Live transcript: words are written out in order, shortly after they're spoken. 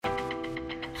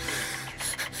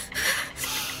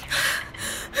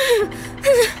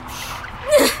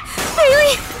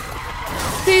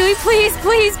please,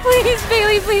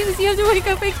 Bailey, please. You have to wake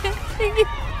up. I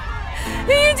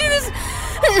can't do this.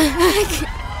 I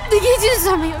can't do this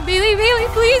on me. Bailey,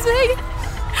 please.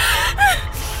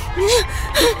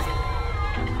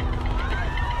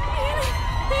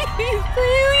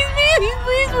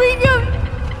 Please wake up.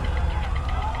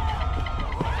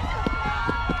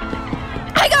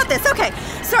 I got this, okay.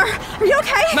 Sir, are you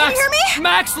okay? Max, can you hear me?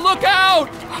 Max, look out!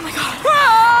 Oh my God.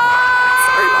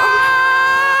 Sorry, Mom.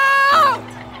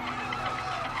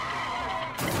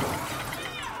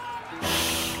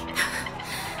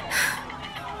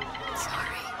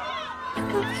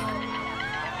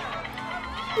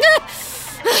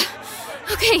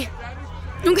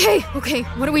 Okay,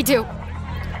 what do we do?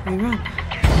 We run.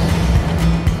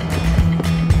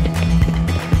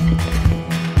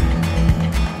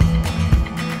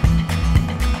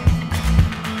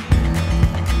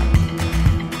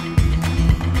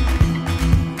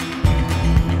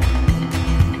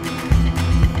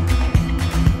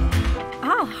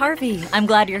 Harvey, I'm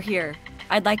glad you're here.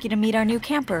 I'd like you to meet our new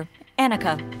camper,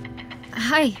 Annika.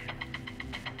 Hi.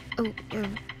 Oh,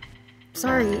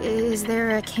 sorry, is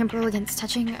there a camp rule against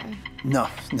touching? No,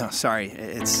 sorry.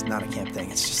 It's not a camp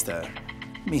thing. It's just a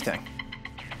me thing.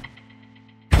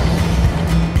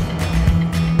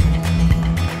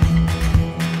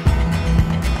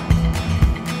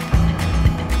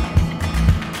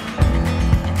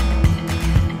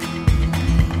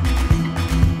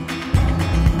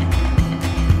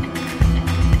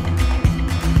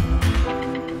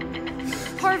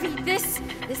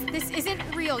 This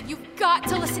isn't real. You've got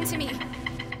to listen to me.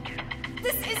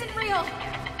 This isn't real.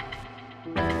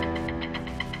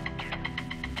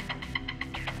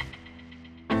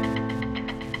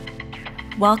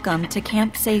 Welcome to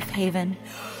Camp Safe Haven.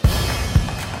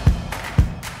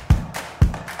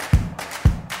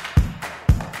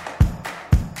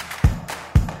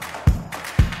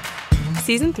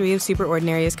 Season 3 of Super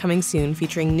Ordinary is coming soon,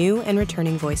 featuring new and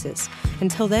returning voices.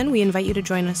 Until then, we invite you to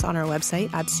join us on our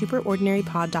website at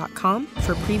superordinarypod.com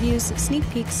for previews, sneak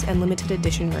peeks, and limited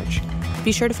edition merch.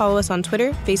 Be sure to follow us on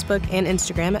Twitter, Facebook, and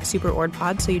Instagram at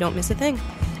SuperOrdPod so you don't miss a thing.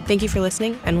 Thank you for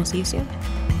listening, and we'll see you soon.